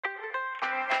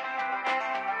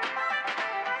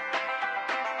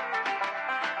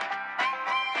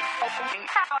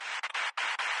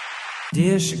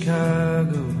Dear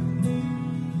Chicago.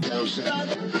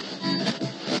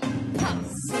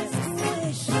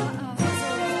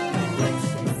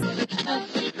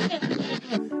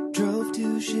 Drove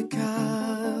to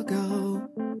Chicago.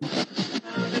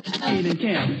 In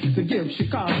camp to give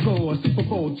Chicago a Super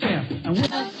Bowl champ.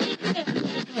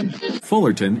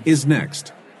 Fullerton is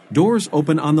next. Doors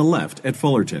open on the left at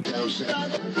Fullerton.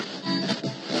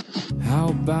 How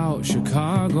about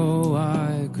Chicago?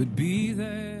 I could be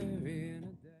there.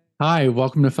 Hi,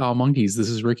 welcome to Foul Monkeys. This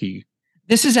is Ricky.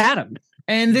 This is Adam.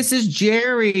 And this is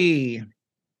Jerry.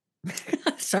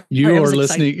 Sorry, You are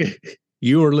listening.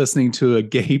 You are listening to a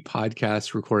gay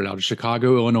podcast recorded out of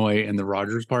Chicago, Illinois, in the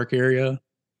Rogers Park area,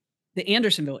 the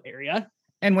Andersonville area,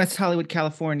 and West Hollywood,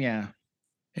 California.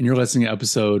 And you're listening to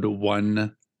episode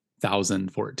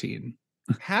 1014.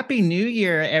 Happy New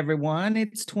Year, everyone!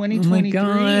 It's 2023. Oh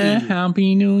my God,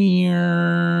 Happy New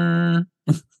Year.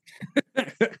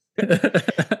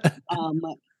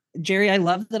 Jerry, I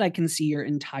love that I can see your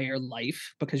entire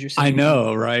life because you're. I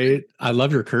know, right? I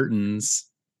love your curtains.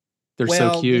 They're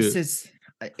so cute. This is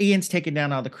Ian's taking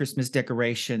down all the Christmas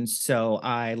decorations, so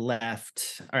I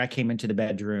came into the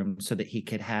bedroom so that he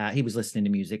could he was listening to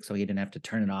music, so he didn't have to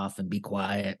turn it off and be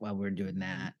quiet while we were doing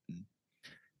that.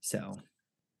 So,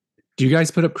 do you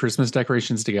guys put up Christmas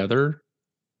decorations together?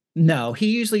 No,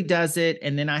 he usually does it,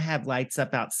 and then I have lights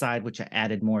up outside, which I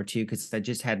added more to because I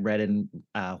just had red and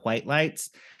white lights,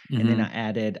 and then I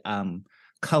added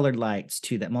colored lights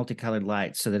to that, multicolored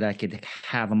lights, so that I could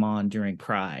have them on during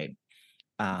Pride.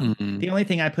 The only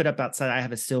thing I put up outside, I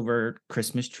have a silver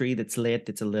Christmas tree that's lit.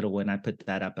 It's a little one. I put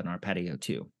that up on our patio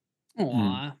too.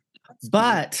 Aww.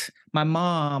 But my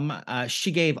mom,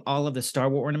 she gave all of the Star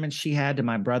Wars ornaments she had to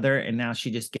my brother, and now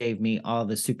she just gave me all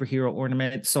the superhero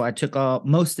ornaments. So I took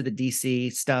most of the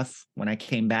DC stuff when I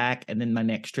came back, and then my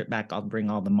next trip back, I'll bring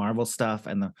all the Marvel stuff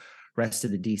and the rest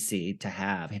of the DC to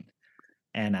have.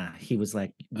 And he was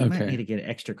like, "You might need to get an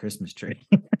extra Christmas tree."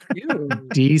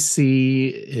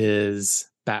 DC is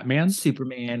Batman,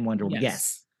 Superman, Wonder Woman.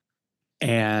 Yes.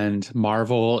 And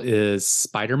Marvel is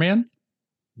Spider-Man.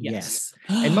 Yes.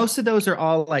 And most of those are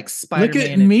all like Spider-Man. Look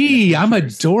at me. I'm a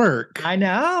dork. I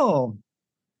know.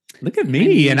 Look at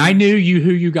me. And I knew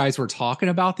who you guys were talking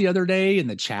about the other day in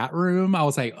the chat room. I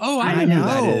was like, oh, I know who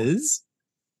that is.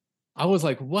 I was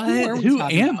like, what? Who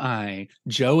am I?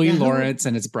 Joey Lawrence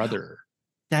and his brother.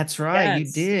 That's right. You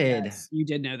did. Yes, you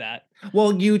did know that.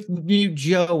 Well, you knew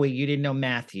Joey. You didn't know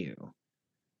Matthew.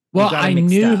 Well, I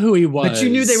knew who he was. But you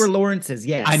knew they were Lawrences,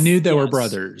 yes. I knew they were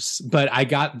brothers, but I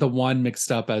got the one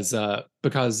mixed up as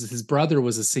because his brother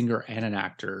was a singer and an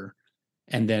actor,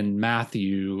 and then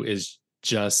Matthew is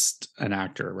just an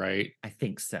actor, right? I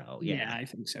think so. Yeah, I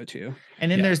think so too.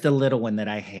 And then there's the little one that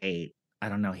I hate. I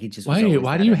don't know. He just why do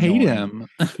you hate him?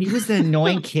 He was the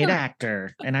annoying kid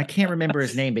actor, and I can't remember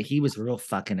his name, but he was real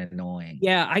fucking annoying.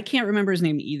 Yeah, I can't remember his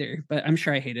name either, but I'm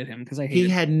sure I hated him because he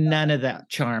had none of that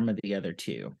charm of the other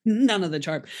two. None of the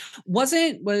charm.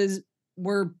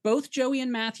 Were both Joey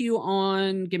and Matthew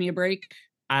on Give Me a Break?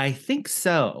 I think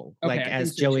so. Okay, like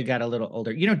as Joey got a little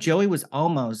older, Joey was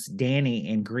almost Danny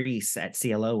in Grease at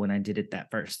CLO when I did it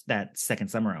that second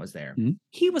summer I was there. Mm-hmm.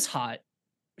 He was hot.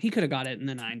 He could have got it in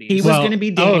the 90s. He was going to be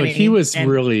Danny. Oh, he was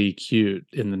really cute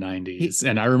in the 90s.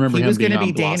 And I remember him being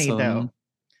on Danny, Blossom. though.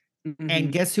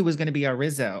 And guess who was going to be our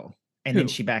Rizzo? And then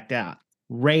she backed out.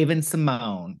 Raven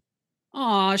Simone.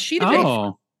 Aw,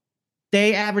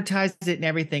 They advertised it and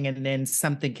everything, and then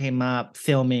something came up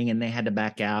filming, and they had to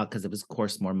back out because it was, of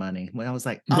course, more money. When I was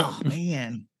like, oh,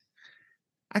 man.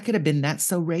 I could have been that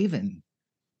so Raven.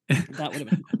 That would have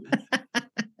been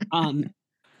cool.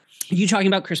 You talking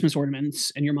about Christmas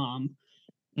ornaments and your mom.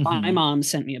 My mom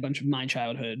sent me a bunch of my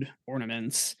childhood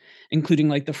ornaments, including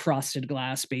like the frosted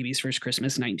glass Baby's First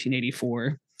Christmas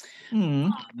 1984.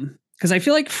 Because I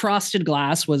feel like frosted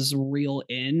glass was real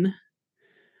in,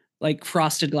 like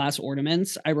frosted glass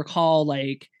ornaments. I recall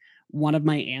like one of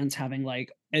my aunts having like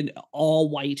an all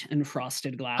white and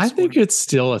frosted glass. I think it's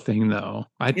still a thing though.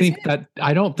 I think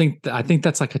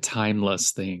that's like a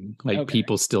timeless thing. Like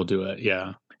people still do it.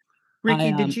 Yeah.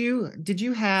 Ricky, did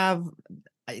you have?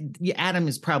 Adam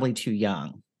is probably too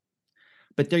young,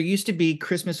 but there used to be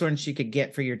Christmas ornaments you could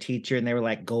get for your teacher, and they were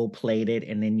like gold plated,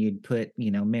 and then you'd put,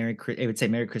 it would say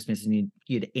Merry Christmas, and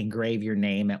you'd engrave your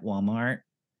name at Walmart.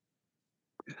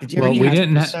 Did you? Well, we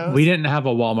didn't have a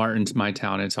Walmart in my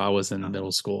town until I was in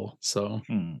middle school, so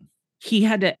he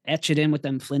had to etch it in with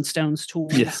them Flintstones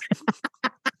tools. Yeah.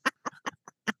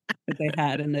 That they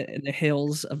had in the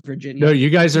hills of Virginia. No, you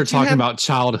guys are talking about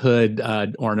childhood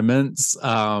ornaments.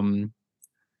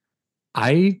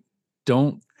 I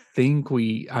don't think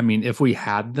if we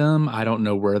had them, I don't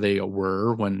know where they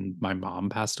were when my mom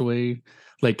passed away.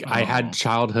 Like I had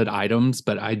childhood items,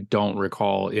 but I don't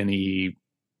recall any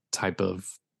type of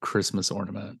Christmas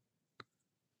ornament.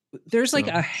 There's like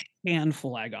a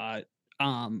handful I got.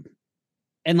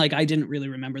 And like I didn't really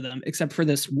remember them except for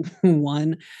this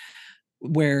one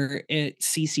where at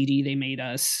CCD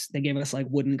they gave us like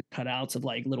wooden cutouts of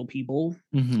like little people,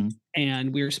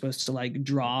 and we were supposed to like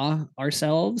draw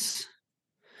ourselves.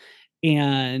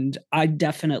 And I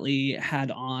definitely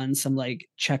had on some like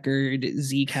checkered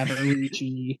Z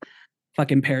Cavaricci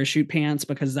fucking parachute pants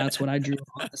because that's what I drew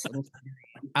on this little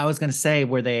figurine. I was gonna say,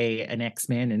 were they an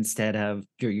X-Men instead of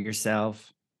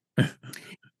yourself?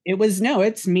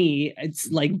 It's me. It's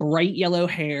like bright yellow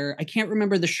hair. I can't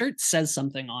remember. The shirt says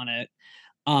something on it.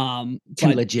 Too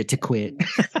legit to quit.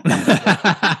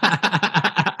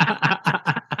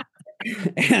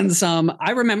 And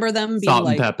I remember them being salt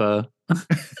like and pepper,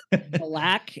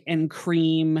 black and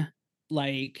cream,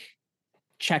 like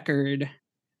checkered,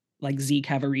 like Z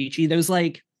Cavaricci. Those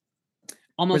like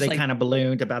almost where they like, kind of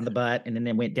ballooned about the butt and then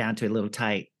they went down to a little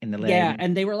tight in the leg. Yeah,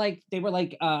 and they were like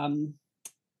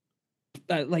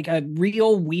a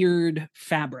real weird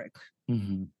fabric,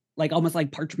 like almost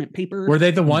like parchment paper. Were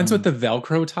they the ones with the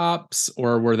Velcro tops,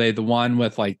 or were they the one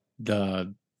with like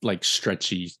the like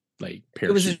stretchy like parachute?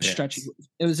 It was a stretchy.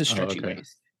 It was a stretchy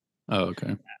waist. Oh,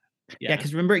 okay. Yeah,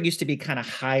 because remember it used to be kind of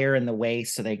higher in the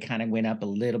waist, so they kind of went up a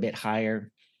little bit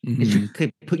higher. You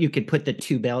could put the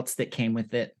two belts that came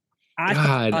with it.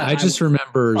 I just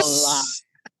remember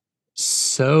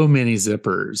so many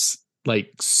zippers.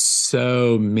 Like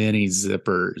so many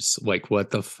zippers. Like what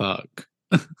the fuck?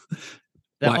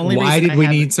 Why did we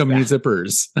need so many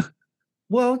zippers?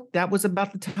 Well, that was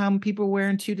about the time people were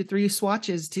wearing 2 to 3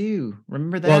 swatches too.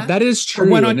 Remember that? Well, that is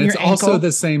true. And it's also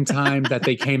the same time that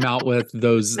they came out with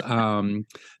those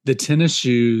the tennis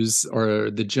shoes or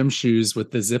the gym shoes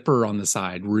with the zipper on the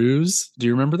side. Ruse. Do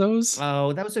you remember those?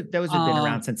 Oh, those have been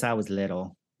around since I was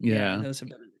little. Yeah.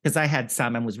 Because I had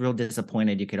some and was real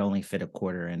disappointed you could only fit a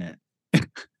quarter in it.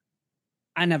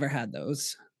 I never had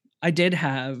those. I did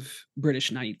have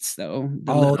British Knights though.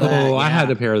 I had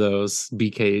a pair of those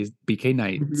BK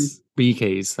Knights.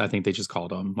 BKs, I think they just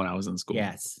called them when I was in school.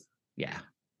 Yes. Yeah.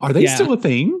 Are they still a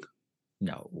thing?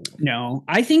 No.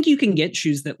 I think you can get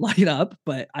shoes that light up,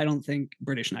 but I don't think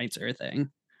British Knights are a thing.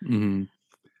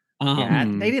 Yeah,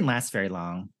 they didn't last very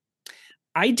long.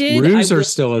 I did. Ruse are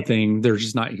still a thing. They're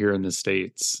just not here in the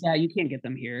States. Yeah, you can't get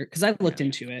them here because I looked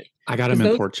into it. I got them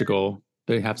in Portugal.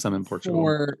 They have some in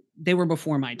Portugal. They were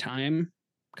before my time,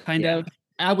 kind of.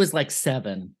 I was like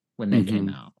 7 when they came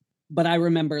out. But I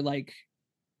remember like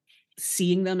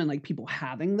seeing them and like people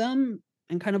having them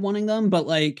and kind of wanting them. But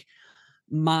like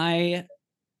my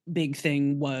big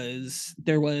thing was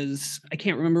I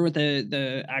can't remember what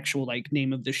the actual like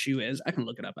name of the shoe is. I can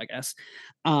look it up, I guess.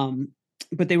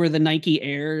 But they were the Nike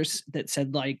Airs that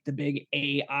said like the big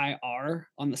AIR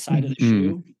on the side of the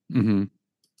shoe.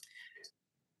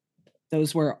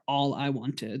 Those were all I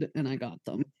wanted, and I got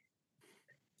them.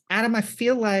 Adam, I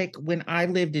feel like when I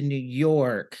lived in New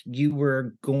York, you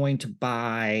were going to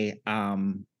buy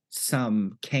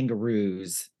some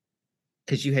kangaroos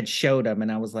because you had showed them,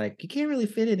 and I was like, you can't really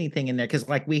fit anything in there because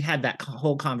like we had that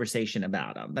whole conversation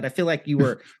about them. But I feel like you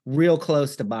were real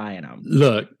close to buying them.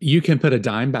 Look, you can put a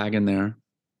dime bag in there.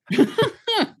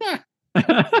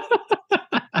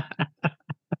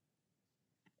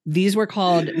 These were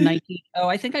called Nike. Oh,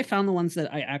 I think I found the ones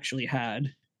that I actually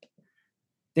had.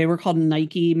 They were called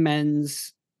Nike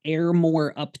Men's Air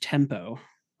More Up Tempo.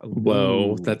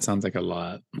 Whoa, that sounds like a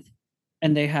lot.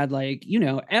 And they had like,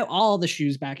 all the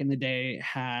shoes back in the day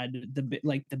had the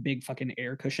big fucking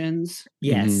air cushions.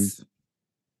 Yes.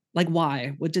 Like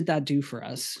why? What did that do for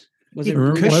us? Was it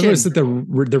the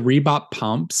Reebok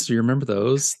pumps? Do you remember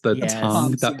those? The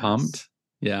tongue that pumped?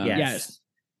 Yeah. Yes.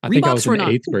 I think I was in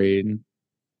 8th grade.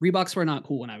 Reeboks were not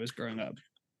cool when I was growing up.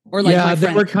 Or like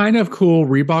they were kind of cool.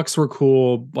 Reeboks were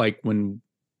cool like when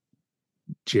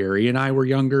Jerry and I were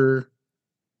younger.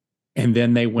 And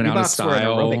then they went out of style.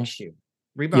 Were an aerobic shoe.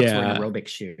 Reeboks were an aerobic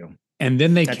shoe. And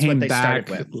then they came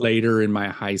back later in my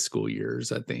high school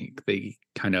years. I think they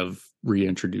kind of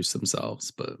reintroduced themselves.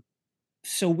 But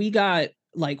so we got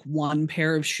like one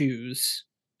pair of shoes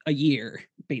a year,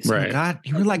 basically. Right. God,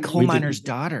 you were like coal miner's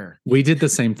daughter. We did the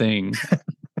same thing.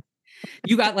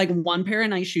 You got like one pair of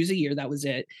nice shoes a year. That was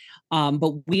it.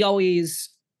 But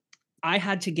I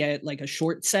had to get like a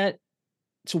short set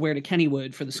to wear to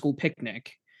Kennywood for the school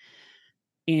picnic.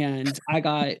 And I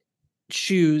got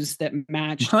shoes that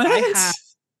matched. I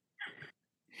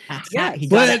Yeah, he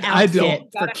got an But I don't- outfit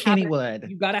for Kennywood.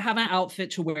 You got to have an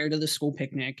outfit to wear to the school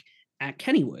picnic at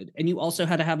Kennywood. And you also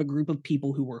had to have a group of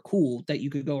people who were cool that you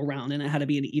could go around, and it had to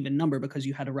be an even number because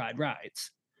you had to ride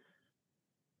rides.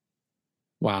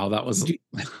 Wow, that was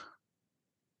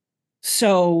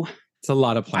So it's a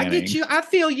lot of I planning. get you. I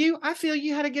feel you. I feel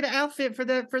you had to get an outfit for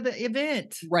the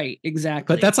event. right,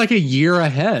 exactly. But that's like a year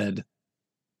ahead.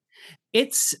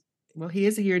 it's Well, he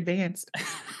is a year advanced.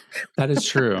 That is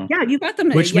true. yeah, you got them.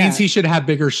 Which yeah. means he should have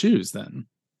bigger shoes then.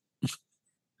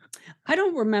 I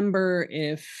don't remember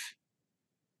if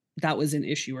that was an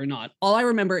issue or not. All I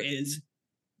remember is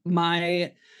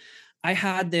I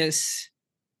had this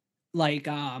like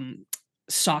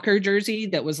soccer jersey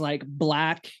that was like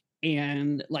black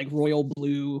and like royal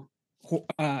blue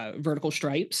vertical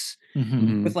stripes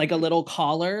Mhm. with like a little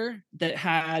collar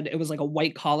that it was like a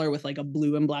white collar with like a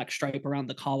blue and black stripe around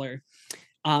the collar,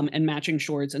 and matching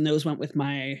shorts, and those went with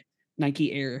my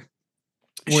Nike Air.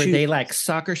 Were shoe. they like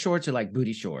soccer shorts or like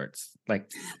booty shorts? Like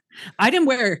I didn't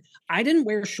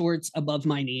wear shorts above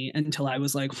my knee until I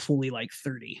was like fully like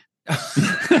 30.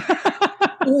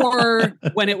 Or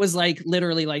when it was like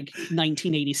literally like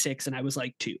 1986 and I was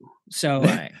like 2. So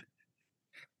right.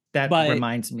 That But-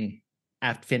 reminds me.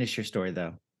 Finish your story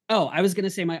though. oh, I was gonna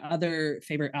say my other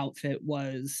favorite outfit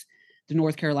was the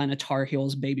North Carolina Tar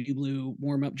Heels baby blue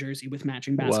warm-up jersey with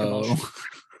matching basketball Whoa. shorts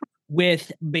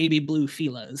with baby blue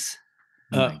Fila's.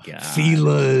 Oh my god.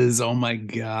 Fila's. Oh my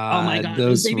god. Oh my god,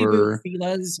 Those baby were. blue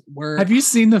Fila's were. Have you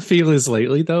seen the Fila's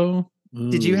lately though?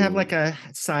 Did you have Ooh. like a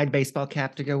side baseball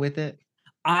cap to go with it?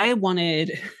 I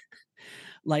wanted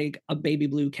like a baby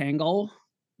blue Kangol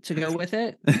to go with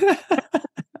it.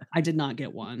 I did not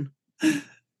get one.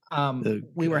 Oh,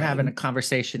 We were having a God.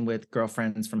 conversation with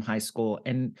girlfriends from high school,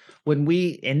 and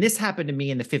and this happened to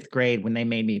me in the 5th grade when they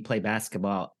made me play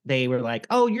basketball. They were like,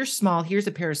 "Oh, you're small. Here's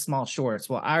a pair of small shorts."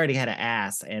 Well, I already had an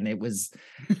ass, and it was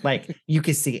like you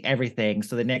could see everything.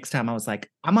 So the next time I was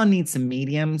like, "I'm gonna need some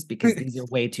mediums because these are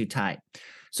way too tight."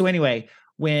 So anyway,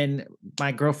 when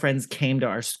my girlfriends came to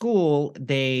our school,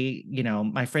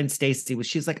 my friend Stacy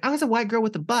she was like, "I was a white girl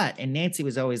with a butt," and Nancy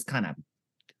was always kind of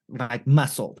like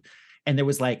muscled. And there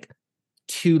was like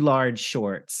 2 large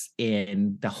shorts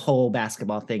in the whole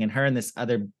basketball thing. And her and this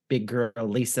other big girl,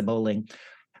 Lisa Bowling,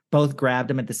 both grabbed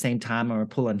them at the same time and were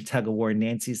pulling tug of war. And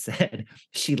Nancy said,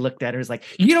 she looked at her, was like,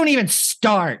 "You don't even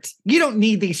start. You don't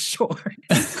need these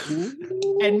shorts."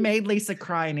 And made Lisa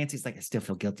cry. And Nancy's like, "I still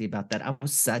feel guilty about that. I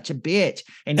was such a bitch."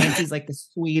 And Nancy's like the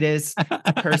sweetest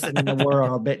person in the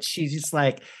world, but she's just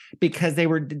like, because they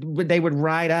would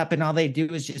ride up and all they do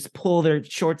is just pull their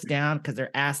shorts down because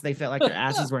they felt like their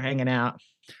asses were hanging out.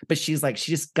 But she's like,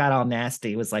 she just got all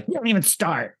nasty. It was like, "You don't even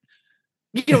start.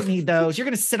 You don't need those. You're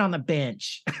going to sit on the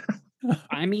bench."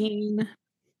 I mean,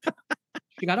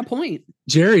 you got a point.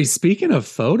 Jerry, speaking of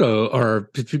photo or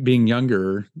being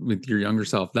younger with your younger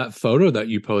self, that photo that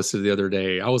you posted the other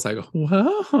day, I was like,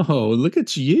 "Wow, look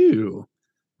at you."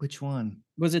 Which one?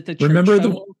 Was it the church Remember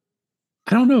photo?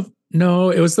 I don't know. No,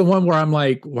 it was the one where I'm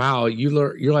like, "Wow,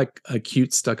 you're like a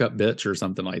cute stuck-up bitch" or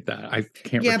something like that. I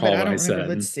can't Yeah, recall but I what don't I said.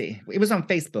 remember. Let's see. It was on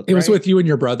Facebook. It was right? with you and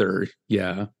your brother.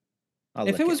 Yeah. I'll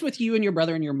If look it was with you and your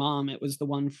brother and your mom, it was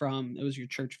your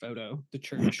church photo, the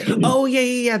church. Oh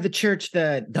yeah. The church,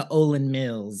 the Olin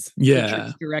Mills. the Yeah.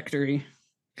 church directory.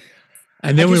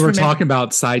 And then I we just were remember- talking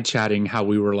about side chatting how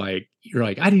we were like, you're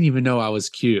like, "I didn't even know I was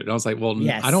cute." And I was like, well,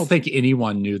 Yes. I don't think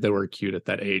anyone knew they were cute at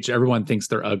that age. Everyone thinks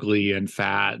they're ugly and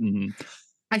fat. And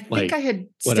I think like, I had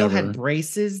still whatever. had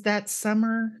braces that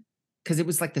summer because it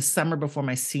was like the summer before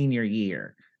my senior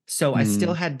year. So I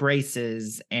still had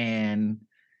braces, and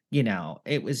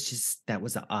it was just that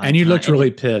was an odd and you time. looked really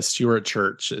pissed. You were at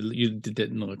church. You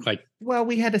didn't look like Well,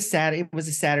 we had it was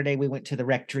a Saturday. We went to the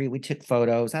rectory. We took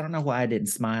photos. I don't know why I didn't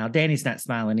smile. Danny's not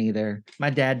smiling either. My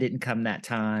dad didn't come that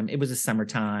time. It was a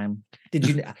summertime. Did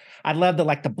you? I love the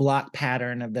block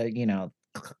pattern of the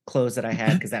clothes that I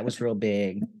had because that was real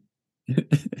big.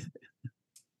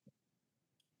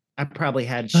 I probably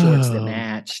had shorts that Oh.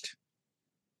 matched.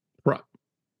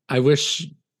 I wish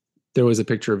there was a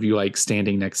picture of you like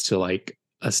standing next to like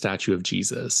a statue of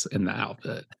Jesus in the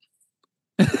outfit.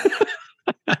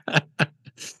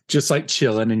 Just like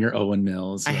chilling in your Owen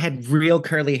Mills. I had real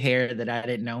curly hair that I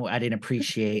didn't know. I didn't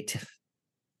appreciate.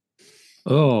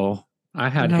 Oh, I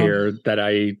had No. hair that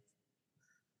I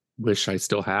wish I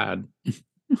still had.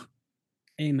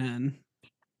 Amen.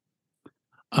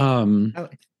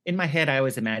 In my head, I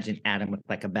always imagined Adam with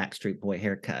like a Backstreet Boy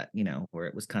haircut, where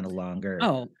it was kind of longer.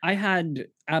 Oh, I had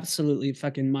absolutely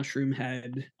fucking mushroom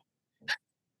head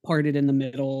parted in the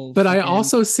middle. But I fucking-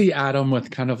 also see Adam with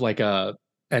kind of like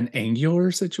an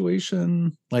angular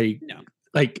situation. Like, No.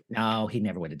 Like, No, he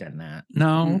never would have done that.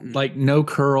 no, like no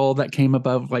curl that came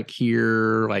above like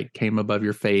here, like came above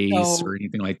your face So- or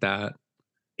anything like that.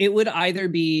 It would either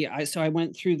be I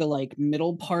went through the like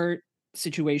middle part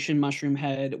situation, mushroom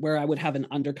head, where I would have an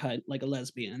undercut like a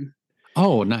lesbian.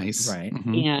 Oh, nice. Right.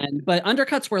 Mhm. But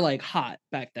undercuts were like hot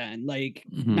back then, like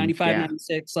Mhm. 95, Yeah.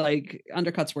 96, like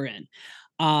undercuts were in.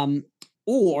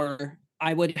 Or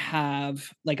I would have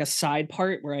like a side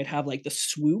part where I'd have like the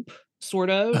swoop sort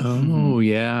of. Oh,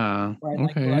 yeah. Where I'd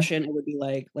like Okay. brush in, it would be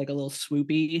like a little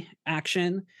swoopy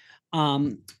action.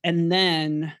 And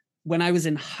then when I was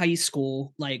in high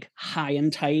school, like high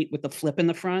and tight with the flip in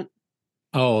the front.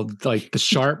 Oh, like the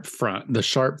sharp front, the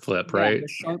sharp flip, Yeah, right?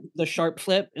 the sharp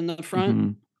flip in the front.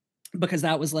 Mhm. Because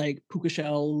that was like Puka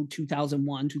Shell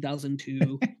 2001,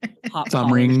 2002. hot Thumb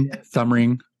collar ring, shit. thumb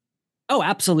ring. Oh,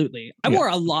 absolutely. I Yeah. wore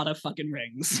a lot of fucking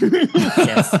rings.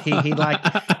 Yes, he liked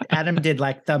Adam did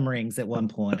like thumb rings at one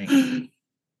point.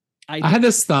 I had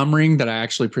this thumb ring that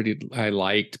I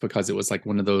liked because it was like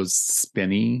one of those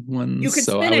spinny ones. You could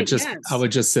so spin I would it, just yes. I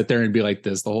would just sit there and be like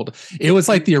this the whole It was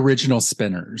like the original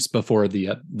spinners before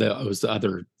those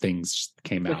other things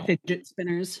came The out. fidget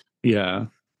spinners. Yeah.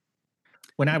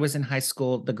 When I was in high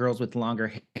school, the girls with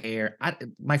longer hair,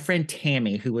 my friend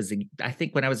Tammy, who was, I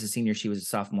think when I was a senior, she was a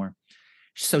sophomore.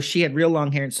 So she had real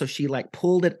long hair. And so she like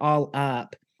pulled it all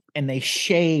up and they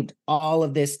shaved all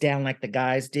of this down like the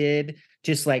guys did,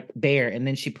 just like bare. And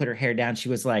then she put her hair down. She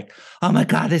was like, oh my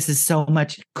God, this is so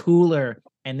much cooler.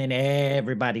 And then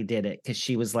everybody did it because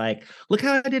she was like, look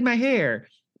how I did my hair.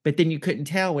 But then you couldn't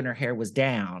tell when her hair was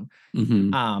down.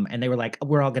 Mhm. And they were like,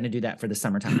 we're all going to do that for the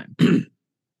summertime.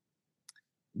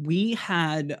 We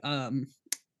had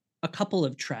a couple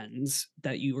of trends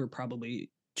that you were probably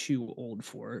too old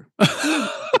for.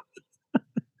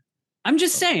 I'm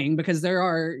just saying, because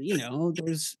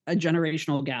there's a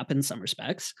generational gap in some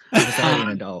respects. I was already an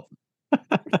adult.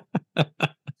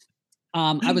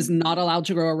 I was not allowed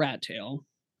to grow a rat tail.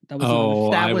 That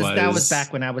was That was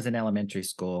back when I was in elementary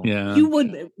school. Yeah.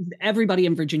 Everybody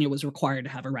in Virginia was required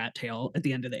to have a rat tail at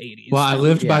the end of the 80s. Well, I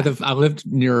lived yeah. I lived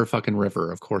near a fucking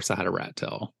river. Of course I had a rat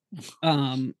tail.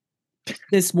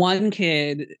 This one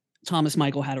kid, Thomas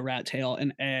Michael, had a rat tail,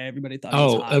 and everybody thought. He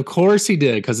was hot. Of course he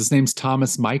did, because his name's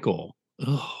Thomas Michael.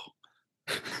 Oh,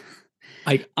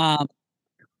 like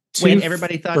When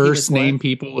everybody thought he was first name what?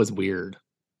 people was weird.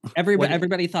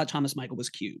 Everybody thought Thomas Michael was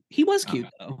cute. He was cute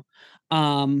though.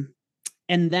 And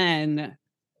then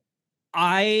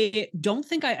I don't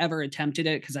think I ever attempted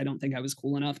it because I don't think I was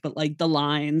cool enough. But like the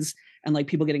lines and like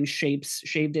people getting shapes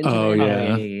shaved into. Oh their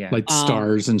yeah. yeah. Like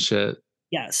stars and shit.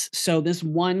 Yes. So this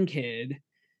one kid,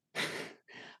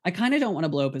 I kind of don't want to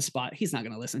blow up his spot. He's not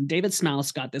going to listen. David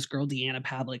Smouse got this girl, Deanna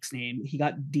Pavlik's name. He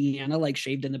got Deanna like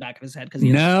shaved in the back of his head because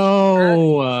they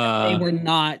were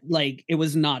not like, it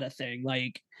was not a thing.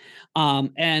 Like,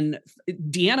 and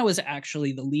Deanna was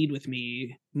actually the lead with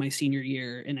me my senior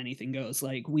year in Anything Goes.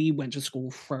 Like we went to school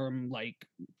from like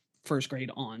first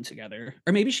grade on together,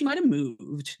 or maybe she might've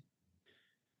moved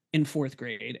in fourth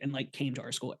grade and like came to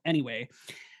our school. Anyway,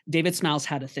 David Smouse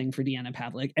had a thing for Deanna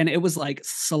Pavlik, and it was like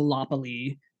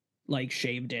sloppily like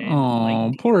shaved in. Oh,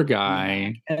 like, poor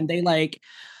guy. and they like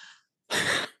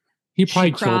He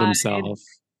probably she killed cried. himself.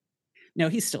 No,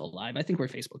 he's still alive. I think we're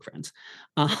Facebook friends.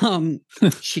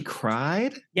 She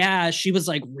cried? Yeah, she was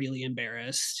like really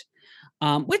embarrassed.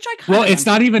 Which I kind Well, of it's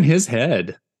not even his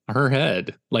head, her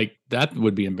head. Like that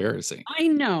would be embarrassing. I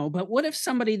know, but what if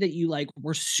somebody that you like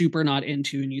were super not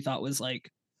into and you thought was like,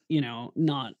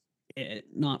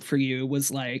 not for you,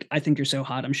 was like, I think you're so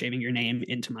hot, I'm shaving your name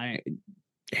into my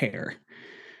hair.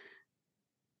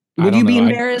 Would you be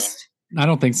embarrassed? I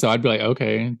don't think so. I'd be like,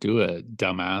 okay, do it,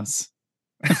 dumbass.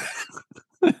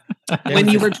 When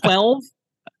you were 12?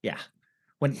 Yeah.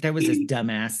 When there was this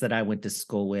dumbass that I went to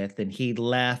school with, and he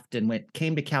left and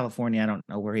came to California. I don't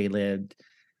know where he lived,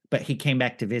 but he came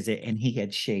back to visit, and he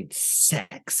had shaved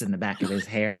sex in the back of his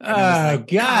hair. And I was like,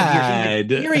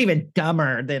 God. you're even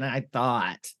dumber than I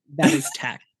thought. That is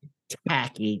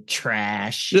Tacky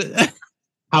trash.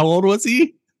 How old was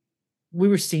he? We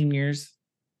were seniors.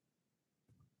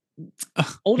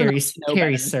 old Harry enough to know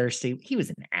better. Cersei. He was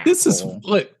an asshole.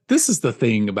 This is the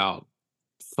thing about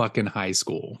fucking high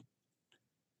school.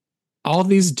 All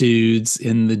these dudes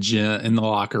in the gym, in the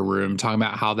locker room, talking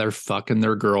about how they're fucking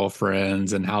their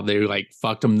girlfriends and how they like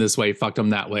fucked them this way, fucked them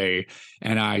that way.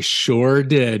 And I sure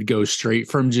did go straight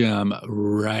from gym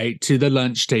right to the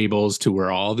lunch tables to where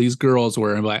all these girls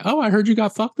were, and be like, oh, I heard you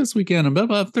got fucked this weekend, and blah,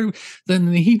 blah, blah.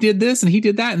 Then he did this and he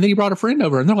did that, and then he brought a friend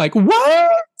over, and they're like, what?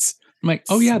 I'm like,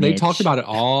 oh yeah, they talked about it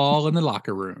all in the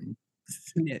locker room.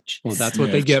 Snitch. Well, that's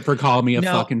what they get for calling me a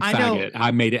fucking I know. faggot. I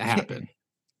made it happen.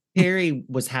 Terry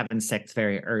was having sex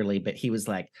very early, but he was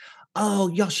like, "Oh,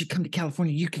 y'all should come to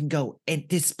California. You can go at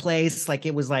this place." Like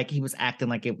it was like he was acting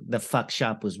like the fuck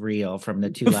shop was real from the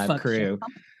Two Live Fuck Crew. shop.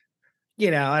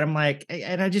 And I'm like,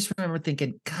 and I just remember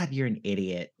thinking, God, you're an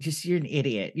idiot. You're an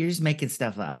idiot. You're just making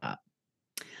stuff up.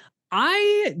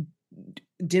 I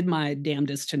did my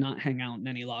damnedest to not hang out in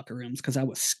any locker rooms because I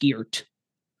was scared.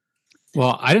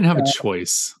 Well, I didn't have a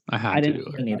choice. I had to.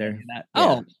 Either. Yeah.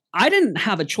 Oh, I didn't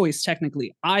have a choice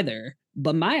technically either,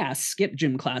 but my ass skipped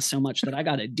gym class so much that I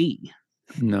got a D.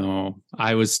 No,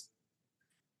 I was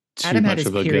too Adam had much his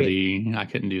of a period. goodie. I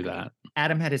couldn't do that.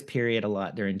 Adam had his period a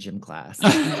lot during gym class.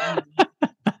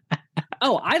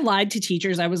 Oh, I lied to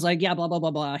teachers. I was like, yeah, blah, blah, blah,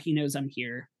 blah. He knows I'm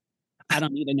here. I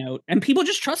don't need a note. And people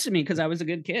just trusted me because I was a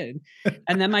good kid.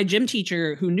 And then my gym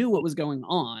teacher, who knew what was going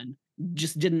on,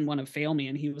 just didn't want to fail me.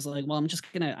 And he was like, well,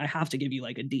 I have to give you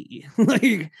like a D. Like,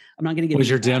 I'm not going to give you. Was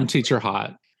your gym teacher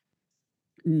hot?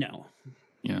 No.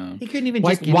 Yeah. He couldn't even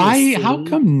like, just give why? you a C. How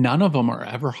come none of them are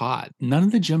ever hot? None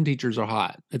of the gym teachers are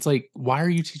hot. It's like, why are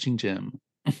you teaching gym?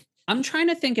 I'm trying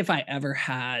to think if I ever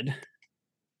had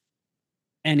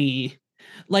any,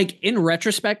 like in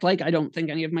retrospect, like I don't think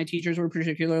any of my teachers were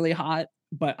particularly hot,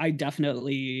 but I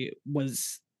definitely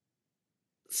was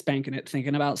spanking it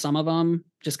thinking about some of them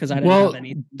just because I didn't have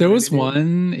any. There was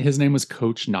one, his name was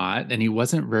Coach Knott, and he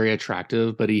wasn't very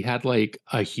attractive, but he had like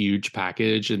a huge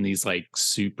package and these like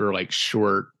super like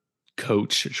short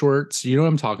coach shorts. You know what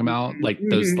I'm talking about? Like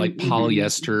those like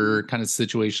polyester kind of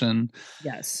situation.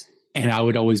 Yes. And I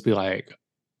would always be like,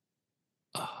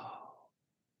 oh.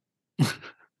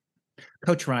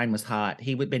 Coach Ryan was hot.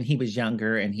 He was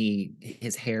younger and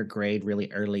his hair grayed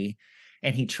really early,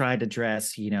 and he tried to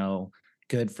dress,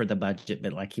 good for the budget,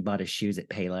 but like he bought his shoes at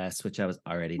Payless, which I was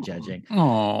already judging.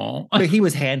 Oh, but he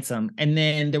was handsome. And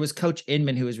then there was Coach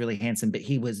Inman, who was really handsome, but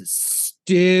he was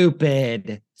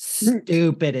stupid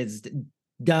as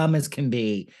dumb as can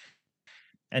be.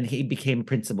 And he became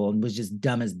principal and was just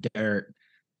dumb as dirt.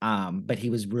 But he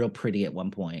was real pretty at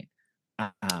one point.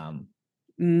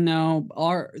 No,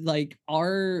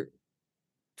 our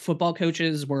football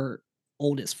coaches were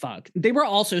old as fuck. They were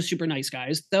also super nice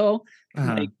guys though.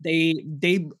 Like they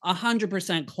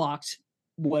 100% clocked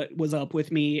what was up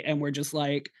with me and were just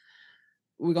like,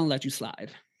 we're gonna let you slide.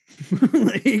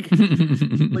 Like,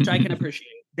 which I can appreciate.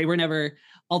 They were never,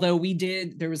 although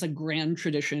there was a grand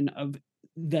tradition of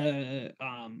the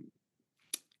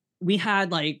we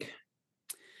had like,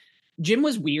 gym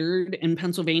was weird in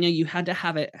Pennsylvania. You had to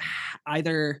have it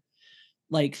either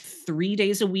like 3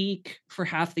 days a week for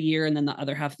half the year, and then the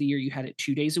other half of the year you had it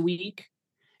 2 days a week,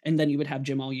 and then you would have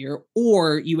gym all year,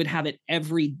 or you would have it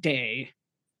every day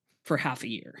for half a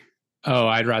year. Oh,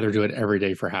 I'd rather do it every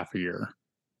day for half a year.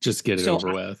 Just get it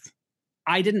over with.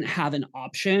 I didn't have an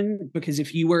option because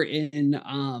if you were in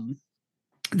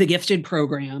the gifted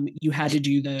program, you had to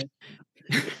do the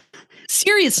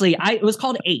seriously, it was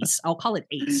called ACE. I'll call it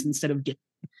ACE instead of gifted.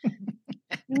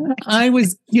 I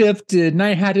was gifted and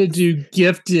I had to do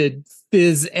gifted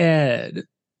phys ed.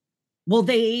 Well,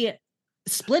 they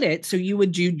split it. So you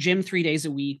would do gym 3 days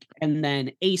a week and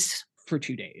then ACE for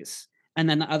 2 days. And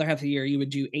then the other half of the year, you would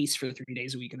do ACE for 3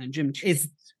 days a week and then gym 2 days.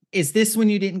 Is this when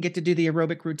you didn't get to do the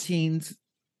aerobic routines?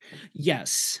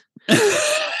 Yes.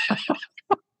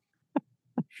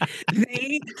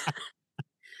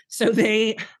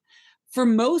 For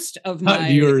most of my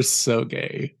you're so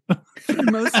gay. For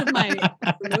most of my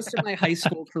high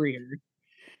school career,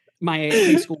 my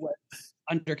high school was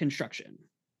under construction.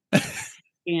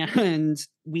 And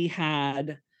we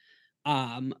had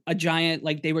a giant,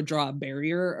 like they would draw a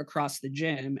barrier across the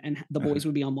gym and the boys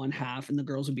would be on one half and the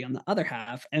girls would be on the other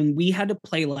half. And we had to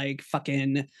play like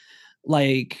fucking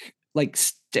like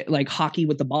hockey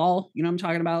with the ball, you know what I'm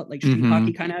talking about? Like street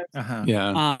hockey kind of.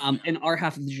 Yeah. In our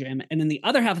half of the gym. And then the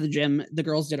other half of the gym, the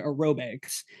girls did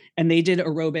aerobics, and they did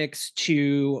aerobics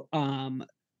to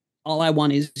All I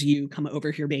Want Is You, Come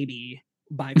Over Here Baby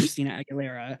by Christina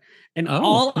Aguilera. And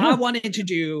all I wanted to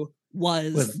do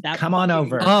was that. Come on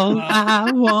over. All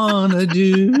I want to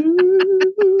do.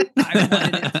 I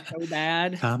wanted it so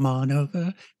bad. Come on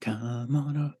over,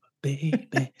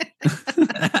 baby.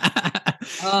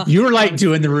 You were like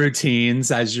doing the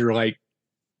routines as you're like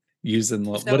using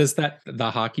what is that?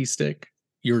 The hockey stick?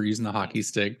 You were using the hockey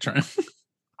stick trying.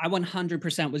 I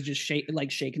 100% was just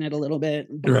shaking it a little bit.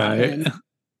 Right.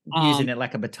 Using it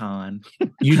like a baton.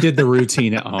 You did the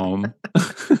routine at home.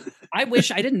 I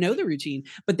wish I didn't know the routine,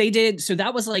 but they did. So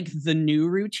that was like the new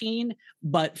routine.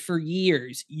 But for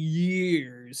years,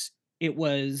 it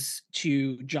was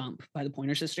to jump by the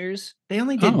Pointer Sisters. They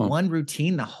only did one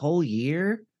routine the whole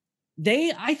year.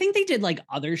 I think they did like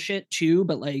other shit too,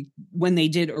 but like when they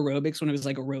did aerobics, when it was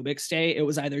like aerobics day, it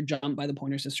was either Jump by the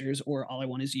Pointer Sisters or All I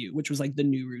Want Is You, which was like the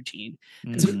new routine.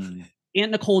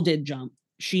 Aunt Nicole did Jump.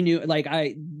 She knew, like,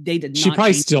 they did not. She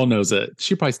probably still knows it.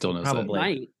 She probably still knows Probably.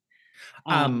 it.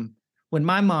 Right. When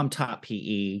my mom taught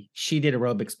PE, she did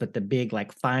aerobics, but the big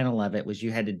like final of it was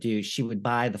she would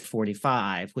buy the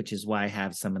 45, which is why I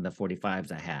have some of the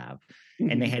 45s I have.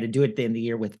 And they had to do it at the end of the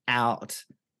year without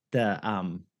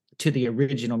the to the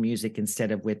original music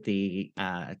instead of with the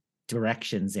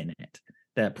directions in it,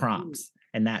 the prompts.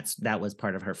 And that was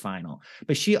part of her final.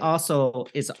 But she also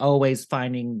is always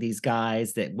finding these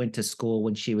guys that went to school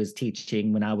when she was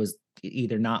teaching, when I was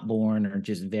either not born or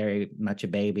just very much a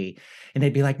baby. And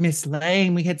they'd be like, Miss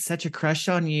Lane, we had such a crush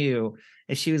on you.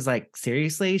 And she was like,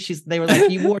 seriously? They were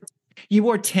like, you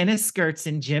wore tennis skirts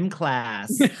in gym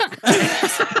class.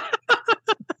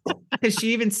 Because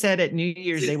she even said at New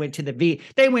Year's they went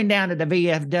down to the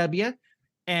VFW,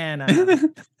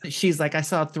 and she's like, I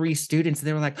saw 3 students, and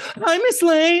they were like, "Hi, Miss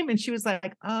Lame," and she was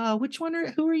like,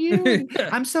 who are you?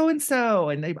 I'm so and so,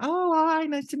 and they, oh, hi,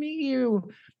 nice to meet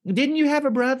you. Didn't you have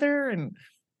a brother? And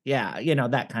yeah,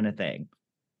 that kind of thing.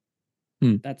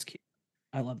 That's cute.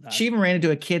 I love that. She even ran into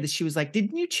a kid that she was like,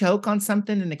 didn't you choke on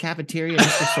something in the cafeteria?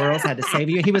 Mr. Sorrells had to save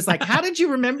you. He was like, how did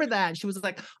you remember that? And she was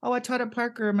like, oh, I taught at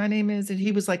Parker. My name is, and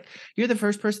he was like, you're the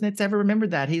first person that's ever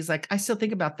remembered that. He's like, I still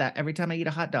think about that every time I eat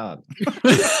a hot dog.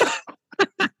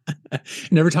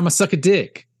 And every time I suck a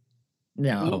dick.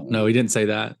 No. Oh, no, he didn't say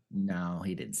that. No,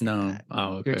 he didn't say that.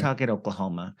 Oh, okay. You're talking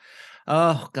Oklahoma.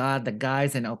 Oh, God, the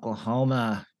guys in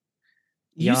Oklahoma.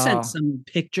 You sent some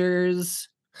pictures.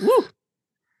 Woo.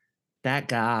 That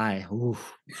guy,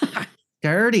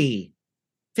 dirty,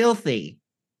 filthy,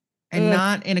 and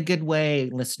not in a good way,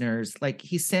 listeners. Like,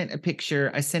 he sent a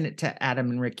picture. I sent it to Adam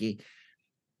and Ricky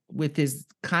with his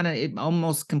kind of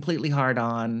almost completely hard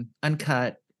on,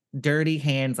 uncut, dirty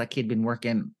hands, like he'd been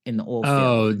working in the oil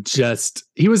field.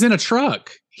 He was in a truck.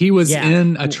 He was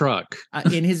in a truck.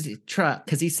 In his truck,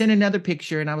 because he sent another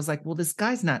picture, and I was like, well, this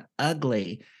guy's not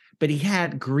ugly. But he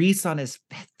had grease on his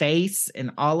face and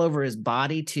all over his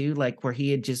body too, like where he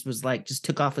had just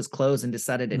took off his clothes and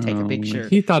decided to take a picture.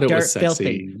 He thought it was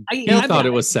sexy. He thought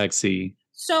it was sexy.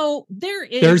 So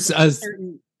there's a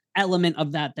certain element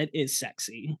of that is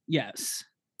sexy. Yes.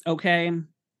 Okay.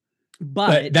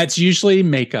 But that's usually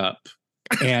makeup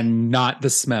and not the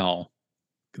smell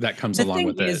that comes along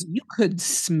with it. You could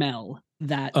smell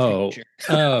that picture.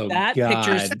 That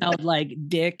picture smelled like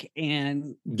dick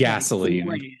and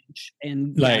gasoline. He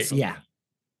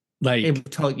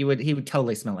would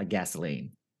totally smell like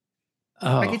gasoline.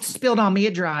 Oh. Like, it spilled on me,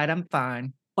 it dried, I'm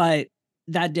fine. But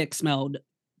that dick smelled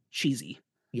cheesy.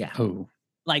 Yeah. Oh.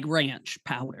 Like ranch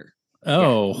powder.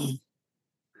 Oh. Yeah.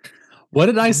 What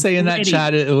did I say in that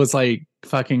chat? It was like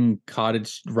fucking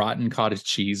rotten cottage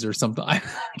cheese or something.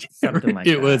 Something like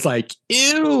it was like,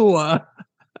 ew.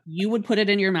 You would put it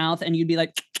in your mouth and you'd be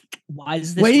like, why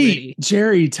is this gritty?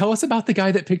 Jerry, tell us about the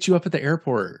guy that picked you up at the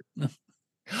airport.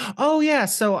 Oh, yeah.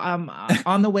 So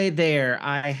on the way there,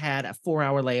 I had a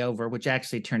 4-hour layover, which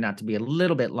actually turned out to be a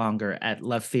little bit longer at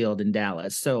Love Field in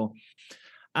Dallas. So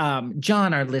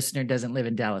John, our listener, doesn't live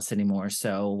in Dallas anymore,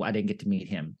 so I didn't get to meet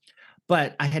him.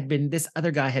 But this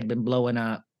other guy had been blowing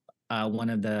up one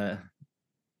of the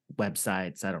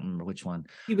websites. I don't remember which one.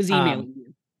 He was emailing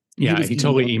you. Yeah, he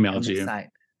totally emailed you.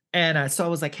 And so I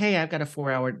was like, hey, I've got a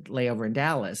 4-hour layover in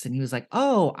Dallas. And he was like,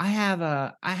 oh, I have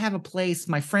a place.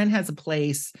 My friend has a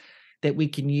place that we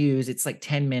can use. It's like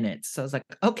 10 minutes. So I was like,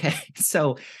 okay.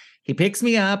 So he picks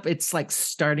me up. It's like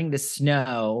starting to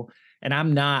snow and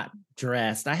I'm not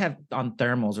dressed. I have on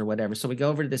thermals or whatever. So we go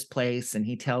over to this place and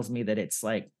he tells me that it's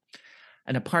like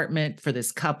an apartment for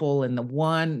this couple. And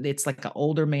it's like an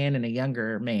older man and a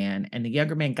younger man. And the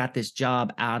younger man got this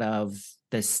job out of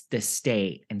the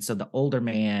state. And so the older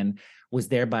man was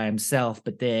there by himself,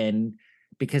 but then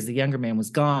because the younger man was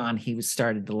gone, he was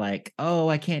started to like, oh,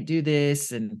 I can't do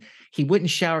this. And he wouldn't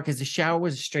shower because the shower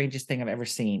was the strangest thing I've ever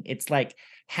seen. It's like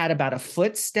had about a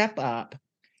foot step up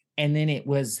and then it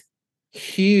was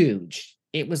huge.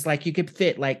 It was like you could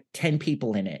fit like 10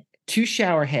 people in it, 2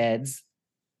 shower heads.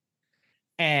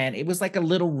 And it was like a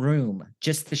little room,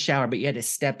 just the shower, but you had to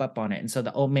step up on it. And so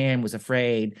the old man was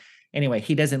afraid. Anyway,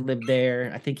 he doesn't live there.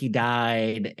 I think he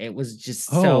died. It was just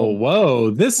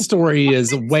whoa. This story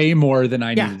is way more than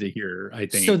I needed to hear, I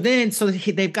think.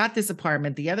 They've got this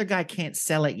apartment. The other guy can't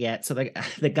sell it yet. So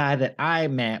the guy that I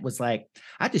met was like,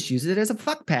 I just use it as a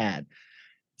fuck pad.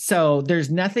 So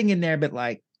there's nothing in there but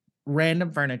like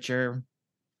random furniture,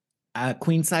 a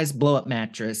queen size blow up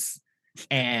mattress,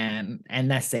 and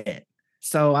that's it.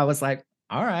 So I was like,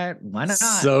 all right, why not?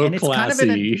 So and it's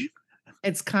classy.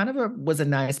 was a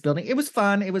nice building. It was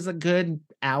fun. It was a good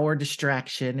hour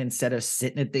distraction instead of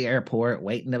sitting at the airport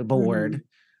waiting to board.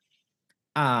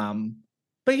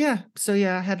 But yeah, so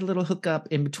yeah, I had a little hookup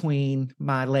in between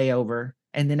my layover,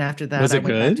 and then after that, I went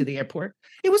back to the airport.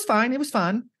 It was fine. It was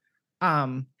fun.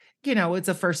 It's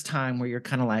a first time where you're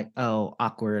kind of like, oh,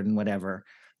 awkward and whatever.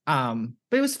 But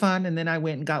it was fun, and then I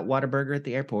went and got Whataburger at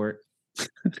the airport.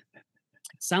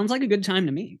 Sounds like a good time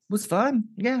to me. It was fun.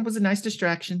 Yeah, it was a nice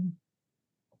distraction.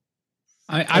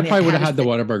 I probably would have had the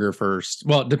Whataburger first.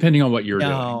 Well, depending on what you're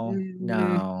doing.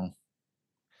 No.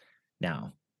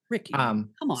 Ricky,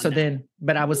 come on. So then,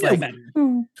 but I was like,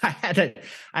 I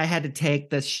had to take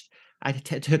this. I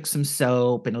took some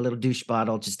soap and a little douche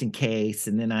bottle just in case,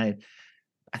 and then I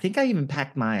think I even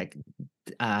packed my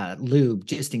lube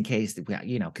just in case,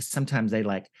 because sometimes they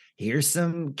like, here's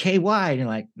some KY, and you're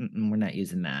like, we're not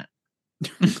using that.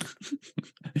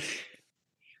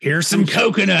 Here's some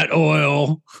coconut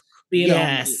oil.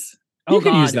 Yes. You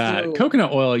could use that.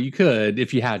 Coconut oil, you could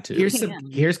if you had to.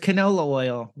 Here's canola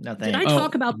oil. No thanks. Did I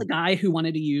talk about the guy who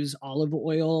wanted to use olive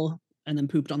oil and then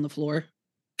pooped on the floor?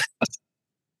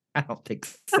 I don't think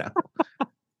so.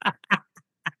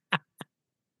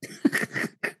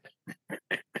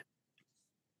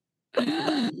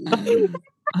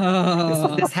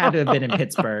 This had to have been in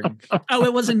Pittsburgh. Oh,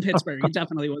 it was in Pittsburgh. It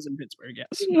definitely was in Pittsburgh, yes.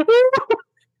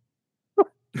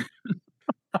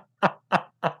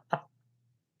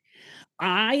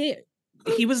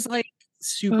 He was like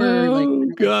super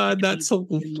God, that's so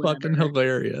fucking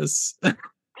hilarious.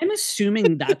 I'm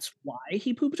assuming that's why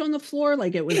he pooped on the floor.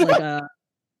 Like it was like a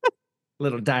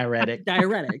little diuretic.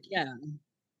 Yeah.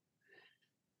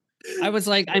 I was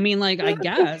like, I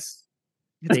guess.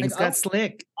 Things got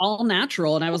slick. All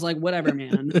natural. And I was like, whatever,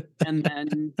 man. And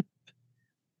then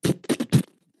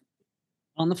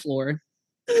on the floor.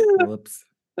 Whoops.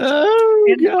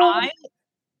 And I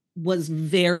was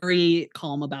very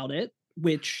calm about it,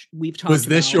 which we've talked about. Was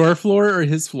this your floor or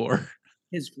his floor?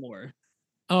 His floor.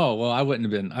 Oh, well, I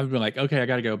wouldn't have been. I would be like, okay, I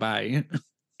got to go. Bye.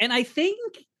 And I think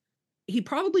he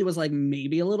probably was like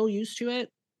maybe a little used to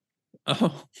it.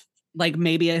 Oh. Like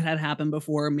maybe it had happened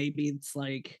before. Maybe it's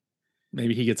like.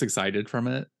 Maybe he gets excited from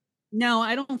it. No,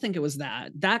 I don't think it was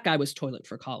that. That guy was toilet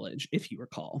for college, if you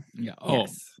recall. Yeah. Oh,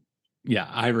 yes. Yeah,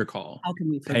 I recall. How can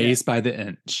we forget? Pays by the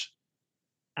inch.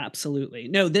 Absolutely.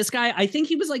 No, this guy, I think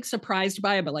he was like surprised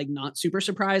by it, but like not super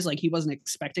surprised. Like he wasn't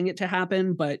expecting it to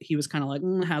happen, but he was kind of like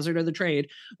hazard of the trade,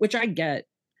 which I get.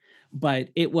 But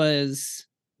it was,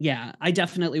 yeah, I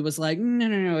definitely was like,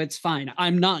 no, it's fine.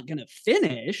 I'm not going to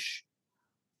finish,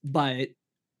 but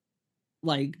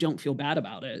like, don't feel bad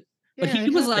about it. But he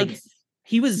was like,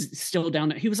 he was still down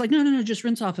there. He was like, no, just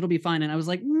rinse off. It'll be fine. And I was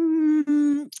like,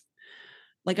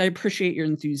 like, I appreciate your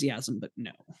enthusiasm, but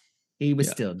no. He was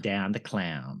still down to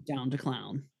clown.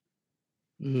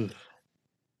 Ugh.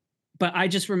 But I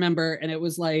just remember, and it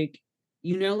was like,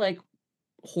 like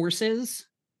horses.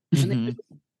 Mm-hmm.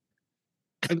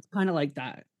 It was kind of like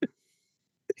that.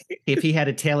 If he had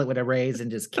a tail, it would have raised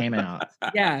and just came out.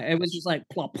 Yeah, it was just like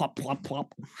plop, plop, plop,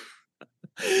 plop.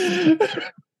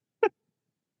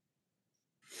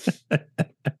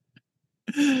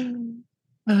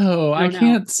 Oh, I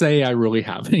can't say I really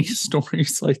have any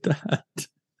stories like that.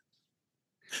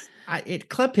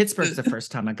 Club Pittsburgh's the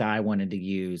first time a guy wanted to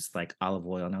use like olive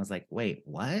oil, and I was like, wait,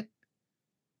 what?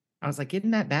 I was like,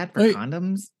 isn't that bad for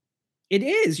condoms? It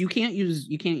is. You can't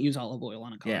use olive oil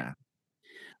on a condom.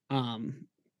 Yeah.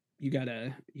 You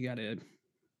gotta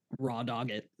raw dog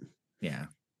it. Yeah.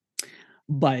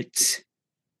 But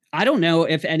I don't know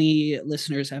if any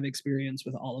listeners have experience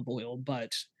with olive oil,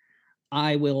 but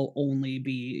I will only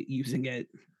be using it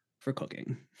for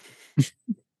cooking.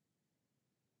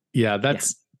 Yeah,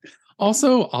 that's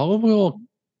also olive oil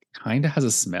kind of has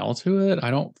a smell to it. I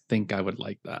don't think I would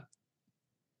like that.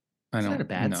 It's not a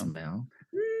bad smell.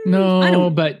 No,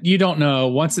 but you don't know.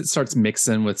 Once it starts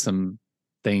mixing with some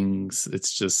things,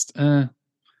 it's just no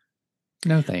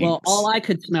thanks. Well, all I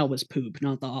could smell was poop,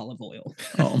 not the olive oil.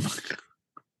 Oh my god.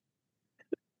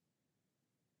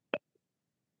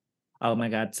 Oh my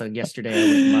god. So yesterday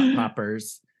I went to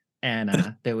Poppers,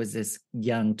 and there was this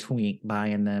young twink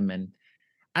buying them, and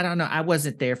I don't know, I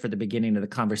wasn't there for the beginning of the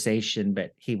conversation,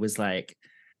 but he was like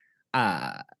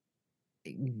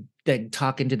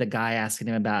talking to the guy, asking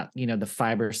him about, the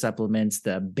fiber supplements,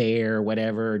 the Bear,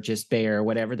 whatever, or just Bear,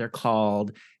 whatever they're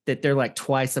called, that they're like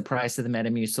twice the price of the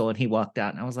Metamucil. And he walked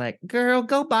out, and I was like, girl,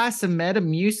 go buy some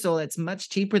Metamucil. It's much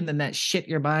cheaper than that shit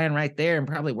you're buying right there and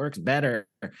probably works better.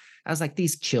 I was like,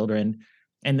 these children.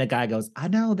 And the guy goes, I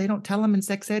know, they don't tell them in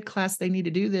sex ed class they need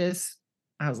to do this.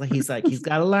 I was like, he's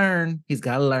got to learn. He's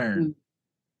got to learn.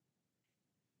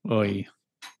 Oy.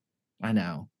 I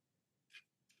know.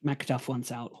 Macduff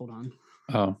wants out. Hold on.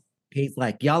 Oh, He's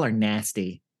like, y'all are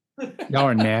nasty. y'all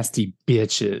are nasty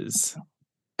bitches.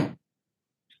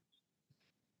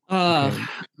 Okay.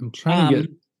 I'm trying to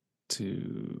get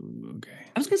to. Okay.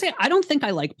 I was gonna say I don't think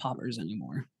I like poppers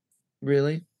anymore.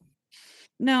 Really?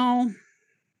 No.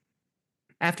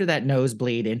 After that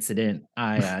nosebleed incident,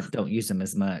 I don't use them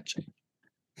as much.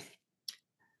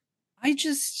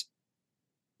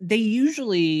 They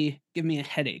usually give me a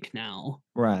headache now.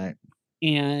 Right.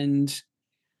 And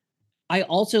I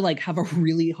also like have a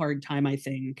really hard time, I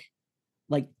think,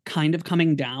 like kind of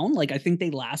coming down. Like I think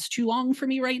they last too long for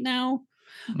me right now.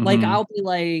 Like I'll be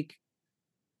like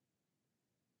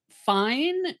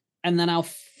fine, and then I'll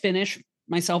finish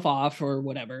myself off or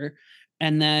whatever.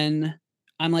 And then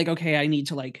I'm like, okay, I need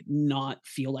to like not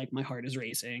feel like my heart is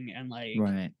racing and like,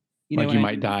 Right. you know, like you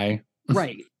might die.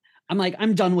 Right. I'm like,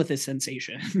 I'm done with this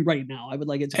sensation right now. I would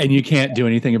like it to. And you can't do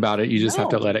anything about it. You just have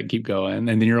to No. let it keep going.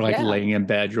 And then you're like Yeah. laying in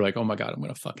bed. You're like, oh my God, I'm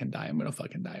going to fucking die. I'm going to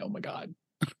fucking die. Oh my God.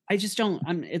 I just don't.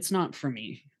 It's not for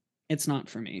me. It's not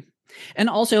for me. And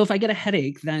also, if I get a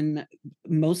headache, then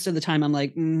most of the time I'm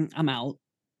like, I'm out.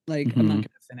 Like, I'm not going to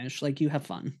finish. Like, you have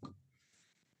fun.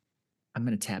 I'm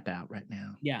going to tap out right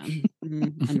now. Yeah.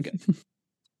 I'm good.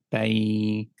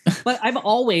 Bye. But I've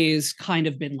always kind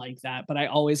of been like that, but I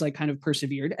always like kind of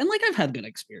persevered, and like I've had good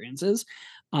experiences.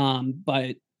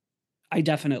 But I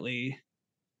definitely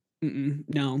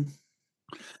no.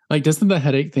 Like, doesn't the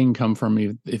headache thing come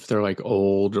from if they're like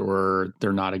old or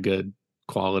they're not a good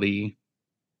quality?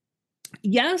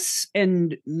 Yes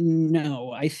and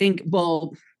no. I think,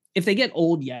 well, if they get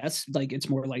old, yes, like it's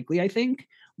more likely, I think.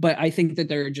 But I think that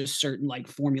there are just certain like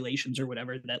formulations or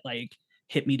whatever that like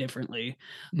hit me differently.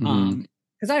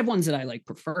 Because I have ones that I like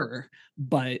prefer,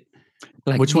 but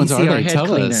Like which ones are they? head Tell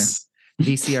cleaner. us.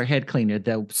 VCR head cleaner,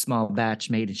 the small batch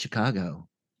made in Chicago.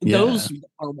 Yeah. those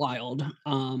are wild.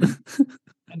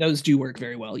 Those do work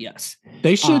very well. Yes.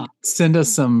 They should send us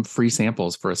some free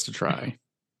samples for us to try.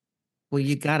 Well,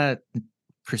 you gotta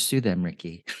pursue them,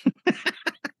 Ricky.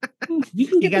 You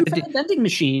can get them gotta from the vending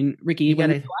machine, Ricky, you when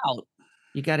gotta- you go out.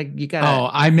 You gotta Oh,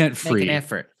 I meant make free. an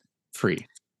effort. Free.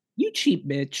 You cheap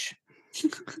bitch.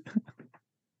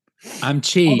 I'm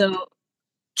cheap. Although,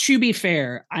 to be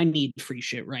fair, I need free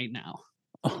shit right now.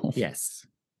 Oh. Yes.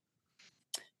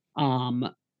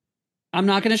 I'm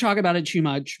not going to talk about it too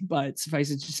much, but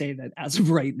suffice it to say that as of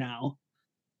right now,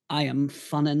 I am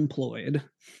fun employed.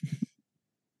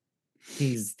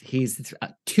 He's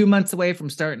 2 months away from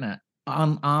starting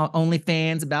on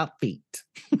OnlyFans about feet.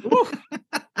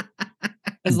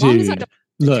 As long as I Dude, don't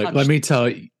look, touch let me tell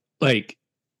you, like,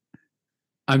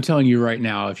 I'm telling you right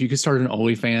now, if you could start an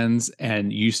OnlyFans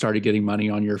and you started getting money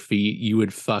on your feet, you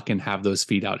would fucking have those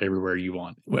feet out everywhere you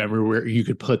want, everywhere you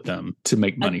could put them to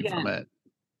make money from it.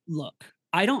 Look,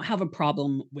 I don't have a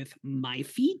problem with my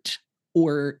feet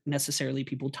or necessarily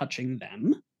people touching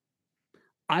them.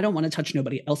 I don't want to touch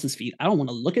nobody else's feet. I don't want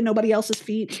to look at nobody else's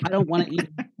feet. I don't want to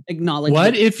even acknowledge.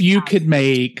 What if you could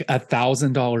make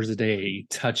 $1,000 a day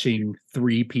touching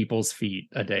 3 people's feet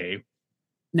a day?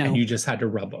 No, And you just had to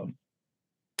rub them.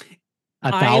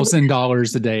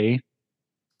 $1,000 a day.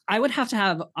 I would have to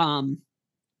have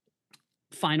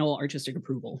final artistic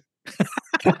approval.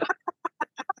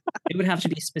 It would have to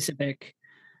be specific.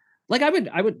 Like I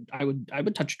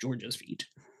would touch Georgia's feet.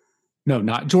 No,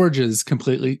 not George's.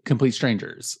 Complete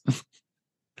strangers.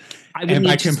 I would And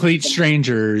by need to see complete them.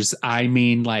 strangers, I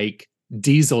mean like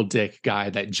Diesel Dick guy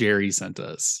that Jerry sent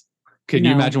us. Can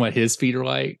you No. imagine what his feet are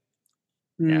like?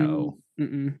 No.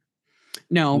 Mm-mm.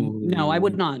 No, I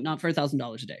would Ooh. not for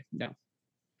 $1,000 a day. No,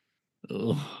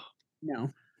 Ugh.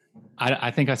 no.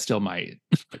 I think I still might.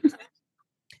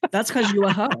 That's because you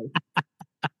a hoe.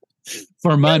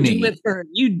 For money.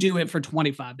 You do it for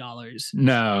 $25.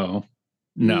 No.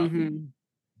 Mhm.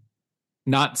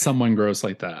 Not someone gross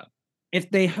like that. If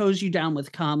they hose you down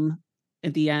with cum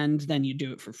at the end, then you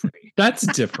do it for free. That's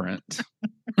different.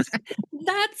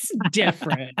 That's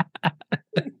different.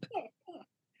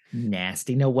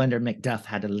 Nasty. No wonder Macduff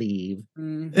had to leave.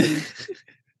 Mhm.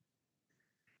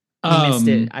 I missed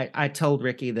it. I told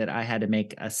Ricky that I had to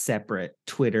make a separate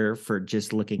Twitter for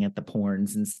just looking at the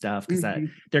porns and stuff because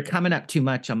Mhm. they're coming up too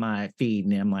much on my feed,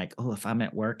 and I'm like, oh, if I'm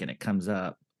at work and it comes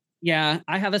up. Yeah,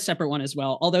 I have a separate one as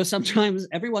well. Although sometimes,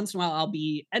 every once in a while, I'll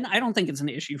be, and I don't think it's an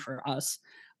issue for us,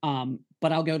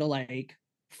 but I'll go to like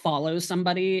follow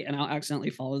somebody and I'll accidentally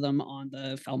follow them on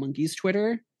the Foul Monkeys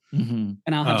Twitter. Mhm.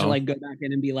 And I'll have to Oh. like go back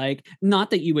in and be like,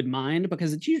 not that you would mind,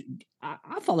 because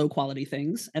I follow quality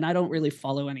things and I don't really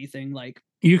follow anything like.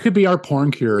 You could be our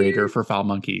porn curator for Foul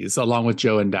Monkeys, along with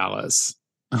Joe and Dallas.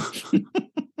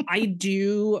 I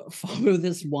do follow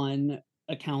this one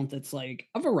account that's like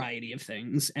a variety of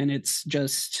things, and it's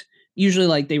just usually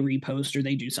like they repost or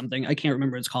they do something. I can't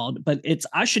remember what it's called, but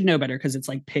I should know better because it's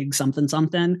like pig something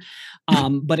something.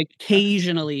 But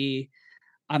occasionally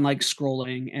I'm like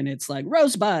scrolling and it's like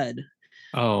Rosebud.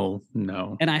 Oh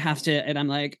no. And I have to, and I'm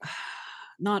like,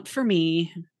 not for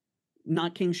me,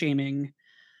 not king shaming.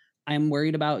 I'm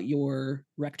worried about your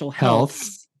rectal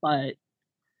health. But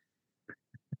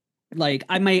like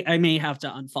I may have to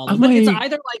unfollow. But it's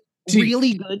either like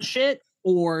really good shit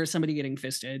or somebody getting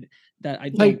fisted that I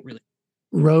don't really.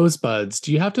 Rosebuds,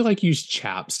 do you have to like use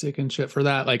chapstick and shit for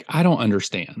that? Like, I don't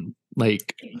understand.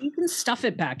 Like, you can stuff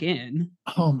it back in.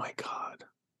 Oh my God.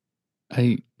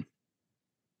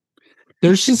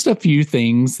 There's just a few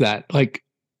things that like,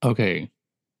 okay.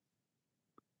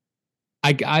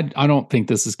 I don't think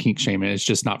this is kink shaming. It's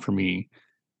just not for me.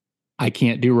 I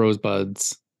can't do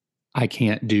rosebuds. I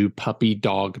can't do puppy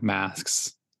dog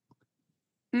masks.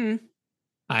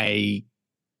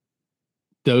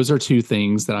 Those are two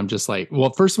things that I'm just like,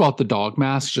 well, first of all, the dog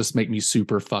masks just make me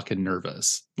super fucking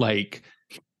nervous. Like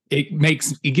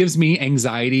it gives me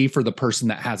anxiety for the person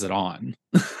that has it on.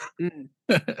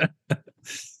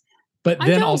 But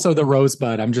then also the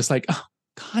rosebud, I'm just like, oh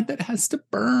God, that has to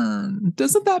burn.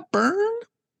 Doesn't that burn?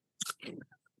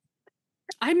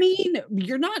 I mean,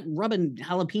 you're not rubbing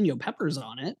jalapeno peppers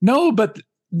on it. No, but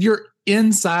your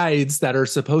insides that are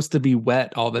supposed to be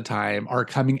wet all the time are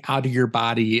coming out of your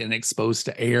body and exposed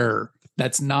to air.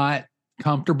 That's not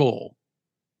comfortable,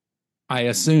 I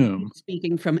assume.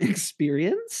 Speaking from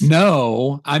experience?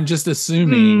 No, I'm just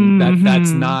assuming that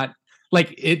that's not,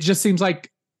 like, it just seems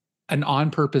like an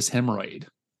on-purpose hemorrhoid.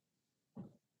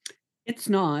 It's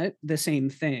not the same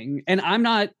thing. And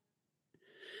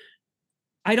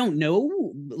I don't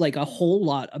know like a whole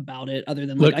lot about it other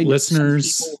than like, look,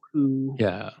 listeners who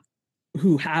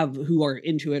are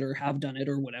into it or have done it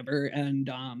or whatever. And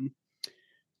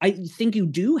I think you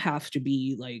do have to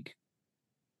be like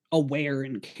aware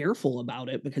and careful about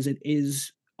it because it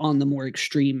is on the more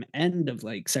extreme end of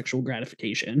like sexual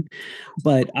gratification.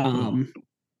 But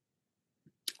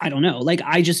I don't know. Like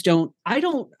I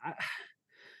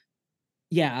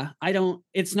don't,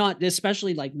 it's not,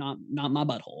 especially like not my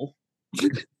butthole.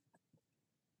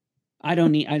 I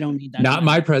don't need that. Not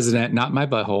my president, not my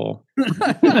butthole.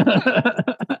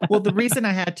 Well, the reason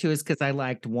I had to is because I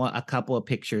liked a couple of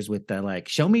pictures with the like,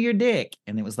 show me your dick.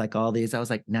 And it was like all these, I was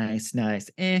like, nice, nice,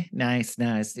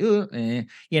 nice, ooh,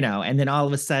 you know, and then all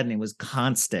of a sudden it was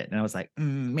constant. And I was like,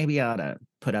 maybe I ought to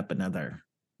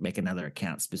make another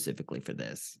account specifically for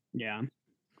this. Yeah.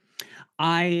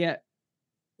 I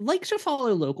like to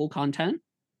follow local content.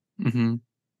 Mm-hmm.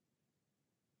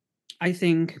 I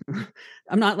think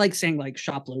I'm not like saying like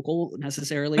shop local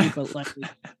necessarily, but like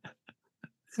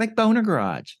it's like Boner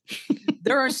Garage.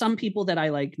 There are some people that I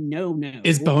like know.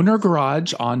 Is Boner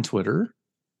Garage on Twitter?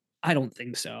 I don't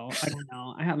think so. I don't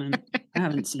know. I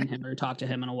haven't seen him or talked to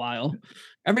him in a while.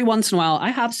 Every once in a while, I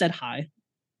have said hi.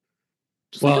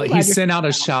 Well, he sent out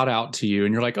a shout out to you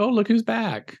and you're like, oh, look who's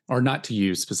back. Or not to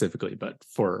you specifically, but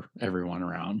for everyone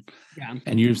around. Yeah.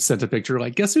 And you sent a picture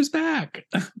like, guess who's back?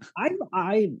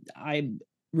 I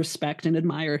respect and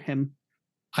admire him.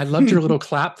 I loved your little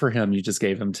clap for him you just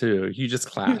gave him too. You just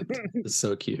clapped. It's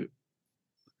so cute.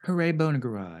 Hooray, Boner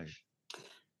Garage.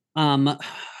 What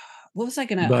was I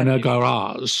gonna Boner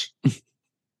Garage.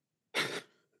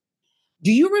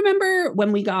 Do you remember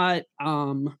when we got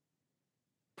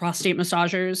prostate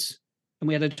massagers and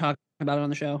we had to talk about it on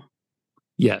the show?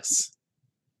 Yes.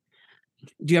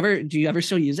 Do you ever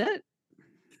still use it?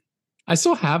 I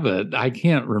still have it. I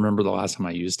can't remember the last time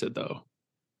I used it though.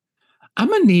 I'm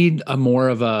gonna need a more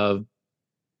of a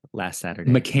last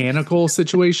Saturday mechanical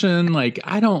situation. Like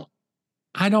I don't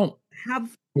have.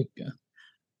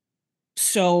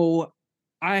 So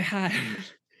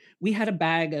we had a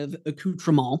bag of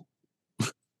accoutrement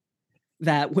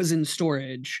that was in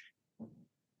storage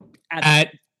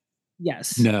at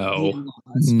yes. No.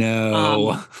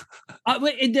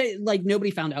 Like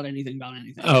nobody found out anything about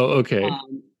anything. Oh, okay.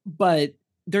 But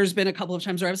there's been a couple of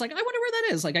times where I was like, I wonder where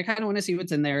that is. Like, I kind of want to see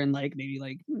what's in there and like maybe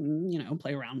like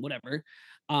play around, whatever.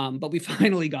 But we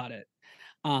finally got it.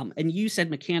 And you said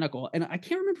mechanical, and I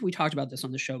can't remember if we talked about this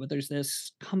on the show, but there's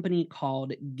this company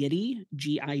called Giddy,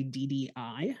 Giddi,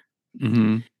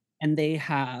 mm-hmm. and they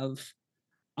have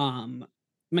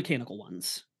mechanical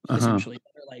ones essentially.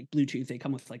 They're like Bluetooth. They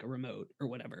come with like a remote or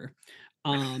whatever.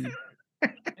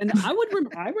 And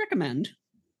I recommend.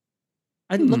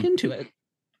 I'd look into it.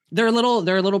 They're a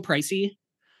little pricey.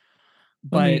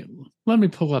 But let me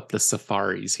pull up the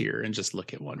safaris here and just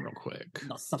look at one real quick.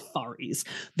 The safaris.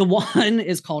 The one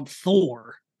is called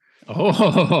Thor.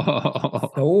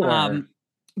 Oh, Thor.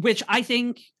 Which I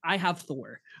think I have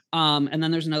Thor. And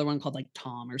then there's another one called like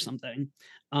Tom or something.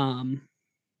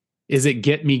 Is it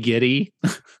Get Me Giddy?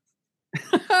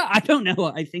 I don't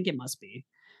know. I think it must be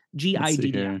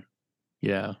GIDD.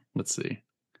 Yeah, let's see.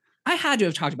 I had to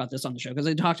have talked about this on the show because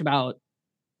I talked about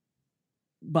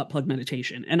butt plug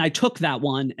meditation, and I took that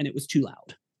one, and it was too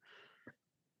loud.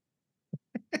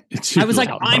 I was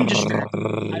like, I'm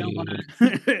distracted. I don't want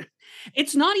to.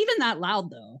 It's not even that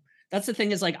loud though. That's the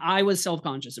thing is like I was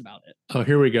self-conscious about it. Oh,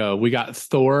 here we go. We got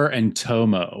Thor and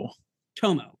Tomo.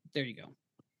 Tomo. There you go.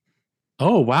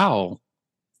 Oh, wow.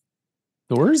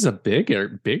 Thor's a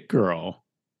big girl.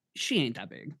 She ain't that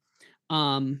big.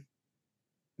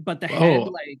 But the head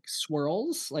like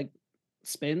swirls, like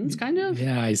spins kind of.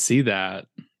 Yeah, I see that.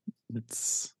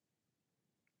 It's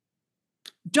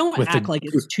don't act like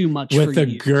it's too much with for a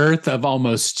you. girth of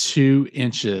almost 2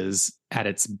 inches at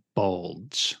its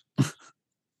bulge.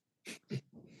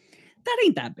 That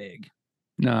ain't that big.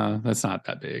 No, that's not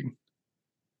that big.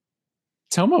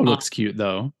 Tomo looks cute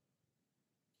though.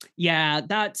 Yeah,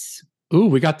 that's. Ooh,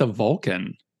 we got the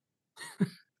Vulcan.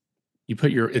 You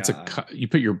put your you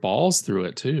put your balls through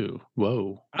it too.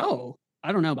 Whoa. Oh,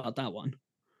 I don't know about that one.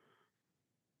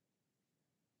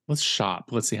 Let's shop.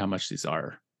 Let's see how much these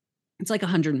are. It's like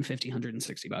 150,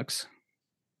 160 bucks.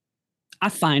 I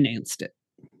financed it.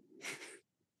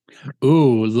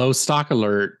 Ooh, low stock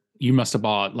alert. You must have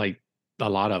bought like a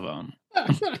lot of them.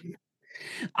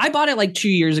 I bought it like 2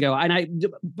 years ago, and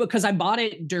because I bought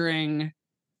it during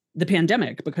the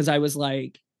pandemic because I was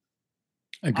like,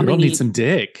 a girl needs some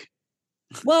dick.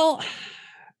 Well,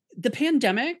 the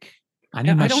pandemic. I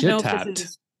need my shit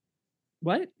tapped.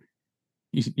 What?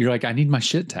 You're like, I need my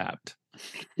shit tapped.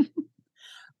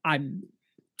 I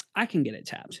can get it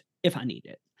tapped if I need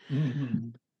it.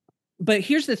 Mm-hmm. But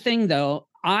here's the thing, though.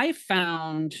 I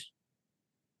found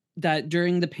that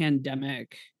during the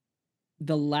pandemic,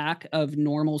 the lack of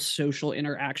normal social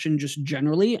interaction just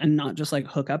generally, and not just like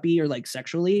hookup-y or like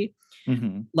sexually,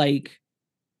 like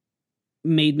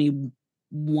made me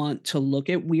want to look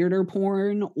at weirder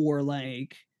porn or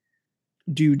like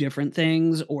do different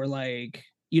things or like,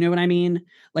 you know what I mean?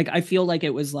 Like, I feel like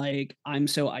it was like, I'm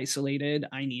so isolated.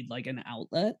 I need like an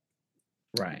outlet.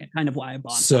 Right. Kind of why I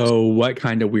bought So what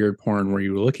kind of weird porn were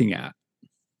you looking at?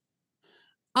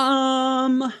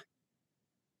 Not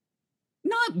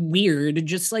weird,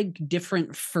 just like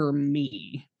different for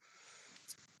me.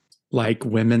 Like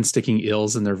women sticking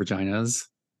eels in their vaginas?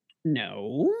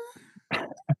 No.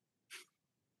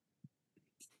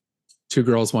 2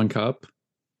 girls, 1 cup?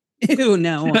 Ew,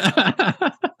 no.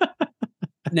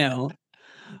 No.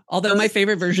 Although my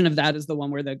favorite version of that is the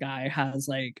one where the guy has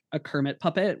like a Kermit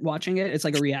puppet watching it. It's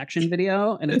like a reaction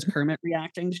video and it's Kermit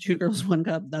reacting to 2 girls, 1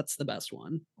 cup. That's the best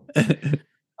one.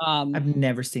 I've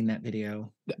never seen that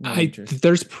video.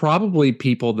 There's probably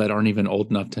people that aren't even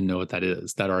old enough to know what that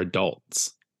is, that are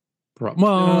adults.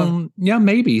 Well, yeah,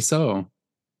 maybe so.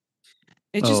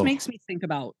 It just makes me think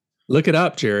about. Look it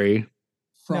up, Jerry.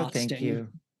 Frosting. No, thank you.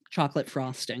 Chocolate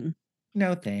frosting.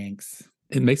 No, thanks.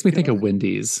 It makes me think of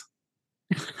Wendy's.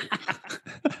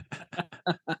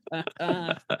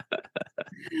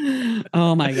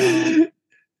 Oh my God.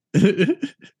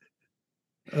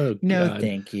 Oh, no, God.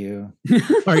 Thank you.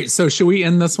 All right. So should we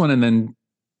end this one and then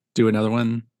do another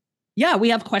one? Yeah, we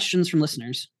have questions from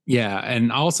listeners. Yeah.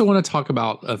 And I also want to talk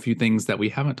about a few things that we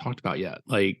haven't talked about yet.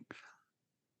 Like,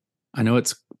 I know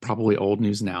it's probably old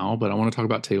news now, but I want to talk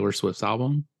about Taylor Swift's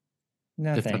album.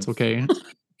 No, if thanks. that's okay.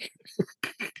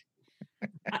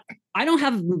 I don't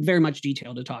have very much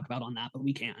detail to talk about on that, but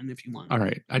we can if you want. All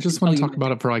right. I just want to talk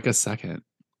about it for like a second.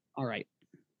 All right.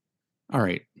 All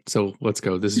right. So let's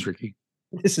go. This is Ricky.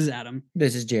 This is Adam.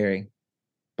 This is Jerry.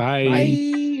 Bye.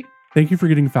 Bye. Thank you for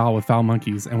getting foul with Foul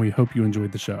Monkeys, and we hope you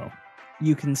enjoyed the show.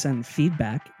 You can send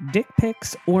feedback, dick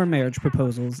pics, or marriage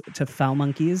proposals to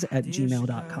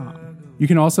foulmonkeys@gmail.com. You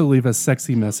can also leave us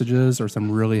sexy messages or some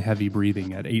really heavy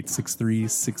breathing at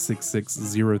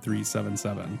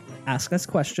 863-666-0377. Ask us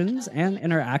questions and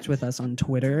interact with us on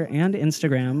Twitter and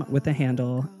Instagram with the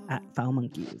handle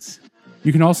 @foulmonkeys.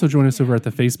 You can also join us over at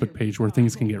the Facebook page where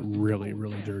things can get really,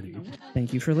 really dirty.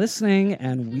 Thank you for listening,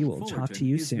 and we will talk to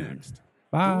you soon. Next.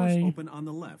 Bye. Doors open on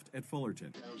the left at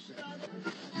Fullerton.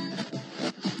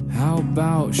 How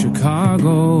about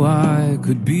Chicago? I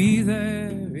could be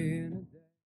there.